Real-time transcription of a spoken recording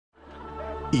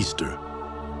Easter,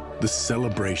 the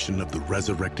celebration of the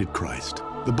resurrected Christ.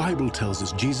 The Bible tells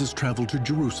us Jesus traveled to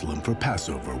Jerusalem for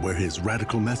Passover, where his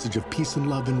radical message of peace and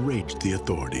love enraged the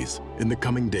authorities. In the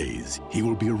coming days, he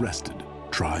will be arrested,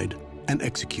 tried, and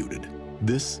executed.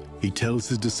 This, he tells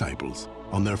his disciples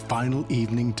on their final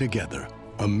evening together,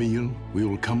 a meal we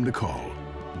will come to call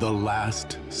the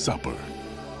Last Supper.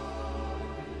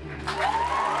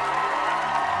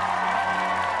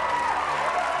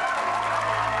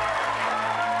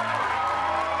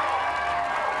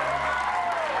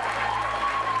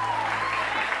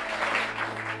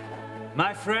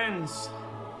 My friends,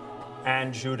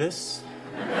 and Judas,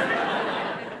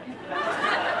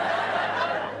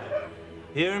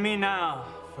 hear me now,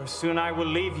 for soon I will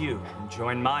leave you and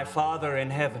join my Father in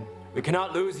heaven. We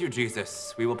cannot lose you,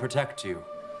 Jesus. We will protect you.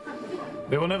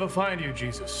 They will never find you,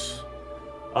 Jesus.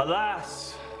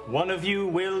 Alas, one of you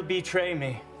will betray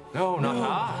me. No, not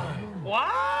I.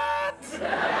 What?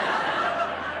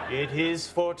 It is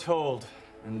foretold,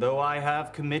 and though I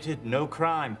have committed no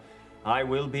crime, I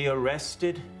will be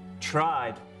arrested,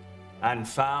 tried, and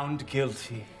found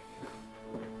guilty.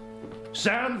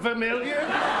 Sound familiar?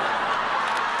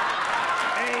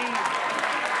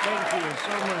 Thank you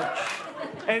so much.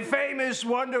 A famous,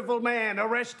 wonderful man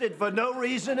arrested for no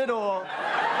reason at all.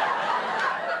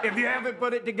 If you haven't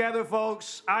put it together,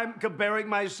 folks, I'm comparing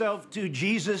myself to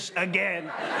Jesus again.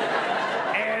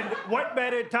 And what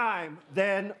better time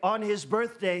than on his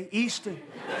birthday, Easter?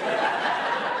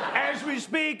 As we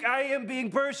speak, I am being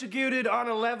persecuted on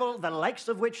a level the likes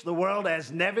of which the world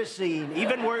has never seen.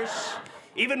 Even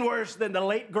worse than the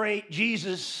late, great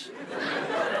Jesus.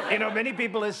 You know, many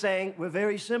people are saying we're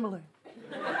very similar.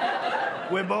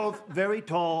 We're both very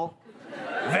tall,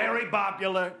 very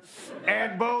popular,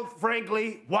 and both,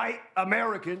 frankly, white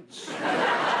Americans.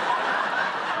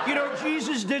 You know,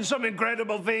 Jesus did some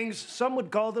incredible things. Some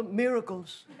would call them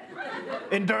miracles.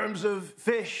 In terms of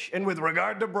fish and with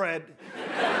regard to bread.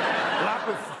 A lot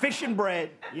of fish and bread,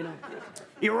 you know.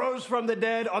 He rose from the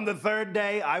dead on the third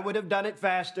day. I would have done it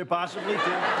faster, possibly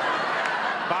two.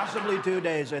 Possibly 2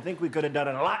 days. I think we could have done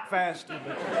it a lot faster.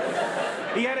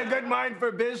 But he had a good mind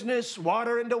for business,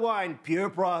 water into wine, pure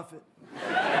profit.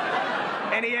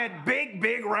 And he had big,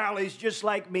 big rallies just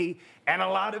like me, and a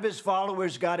lot of his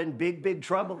followers got in big, big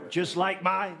trouble, just like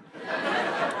mine.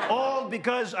 All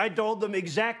because I told them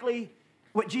exactly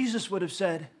what Jesus would have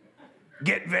said.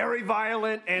 Get very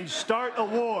violent and start a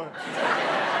war.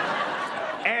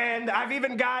 And I've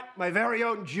even got my very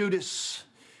own Judas,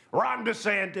 Ron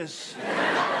DeSantis.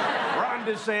 Ron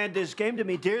DeSantis came to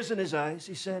me, tears in his eyes.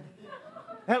 He said,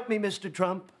 "Help me, Mr.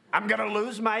 Trump. I'm gonna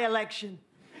lose my election."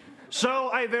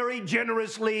 So I very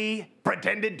generously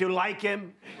pretended to like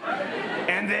him.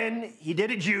 And then he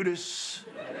did a Judas.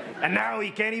 And now he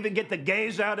can't even get the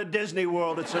gays out of Disney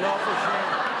World. It's an awful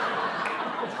shame.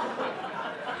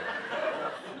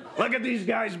 Look at these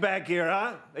guys back here,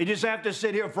 huh? They just have to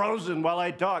sit here frozen while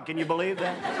I talk. Can you believe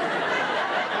that?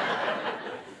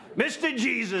 Mr.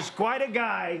 Jesus, quite a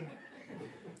guy.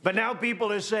 But now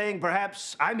people are saying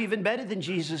perhaps I'm even better than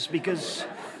Jesus because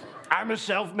I'm a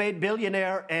self-made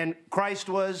billionaire and Christ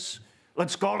was,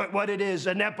 let's call it what it is,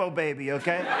 a Nepo baby,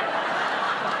 okay?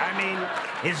 I mean,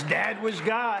 his dad was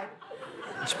God.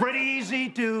 It's pretty easy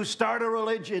to start a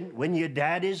religion when your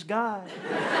dad is God.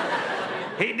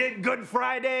 He did Good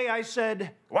Friday. I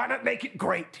said, why not make it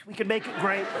great? We can make it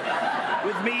great.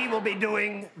 With me, we'll be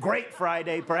doing Great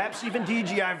Friday, perhaps even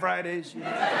TGI Fridays, you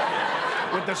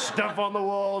know, with the stuff on the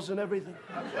walls and everything.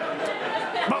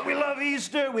 But we love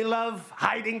Easter. We love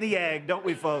hiding the egg, don't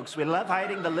we, folks? We love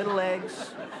hiding the little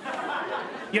eggs.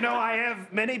 You know, I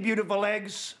have many beautiful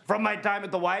eggs from my time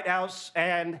at the White House,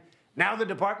 and now the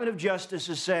Department of Justice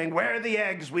is saying, where are the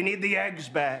eggs? We need the eggs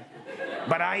back.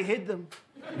 But I hid them.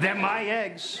 They're my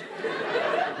eggs.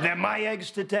 They're my eggs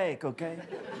to take, okay?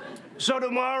 So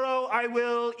tomorrow I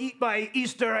will eat my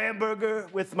Easter hamburger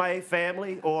with my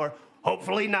family, or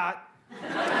hopefully not.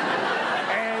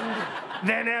 And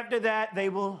then after that, they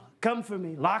will come for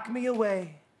me, lock me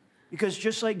away. Because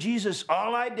just like Jesus,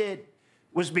 all I did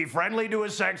was be friendly to a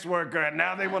sex worker, and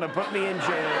now they want to put me in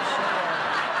jail.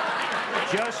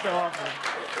 Just awful.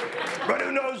 But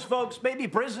who knows, folks? Maybe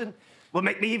prison will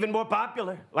make me even more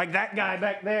popular, like that guy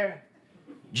back there.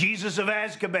 Jesus of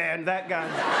Azkaban, that guy.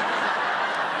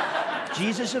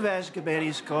 Jesus of Azkaban,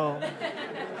 he's called.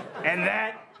 And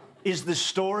that is the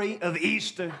story of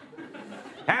Easter.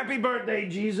 Happy birthday,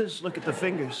 Jesus. Look at the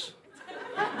fingers.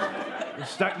 You're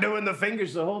stuck doing the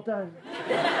fingers the whole time.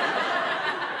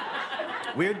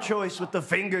 Weird choice with the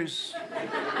fingers.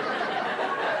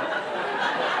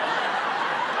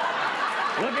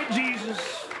 Look at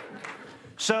Jesus.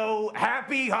 So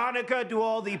happy Hanukkah to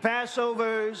all the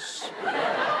Passovers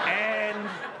and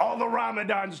all the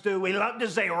Ramadans too. We love to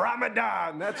say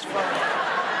Ramadan. That's fun.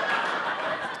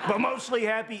 But mostly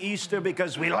happy Easter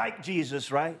because we like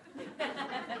Jesus, right?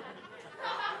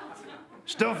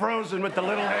 Still frozen with the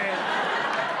little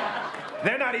hand.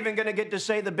 They're not even going to get to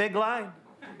say the big line.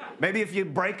 Maybe if you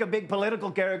break a big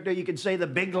political character, you can say the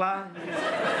big line.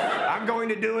 I'm going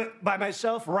to do it by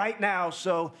myself right now.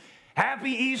 So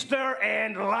happy Easter,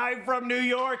 and live from New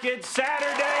York, it's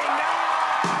Saturday night.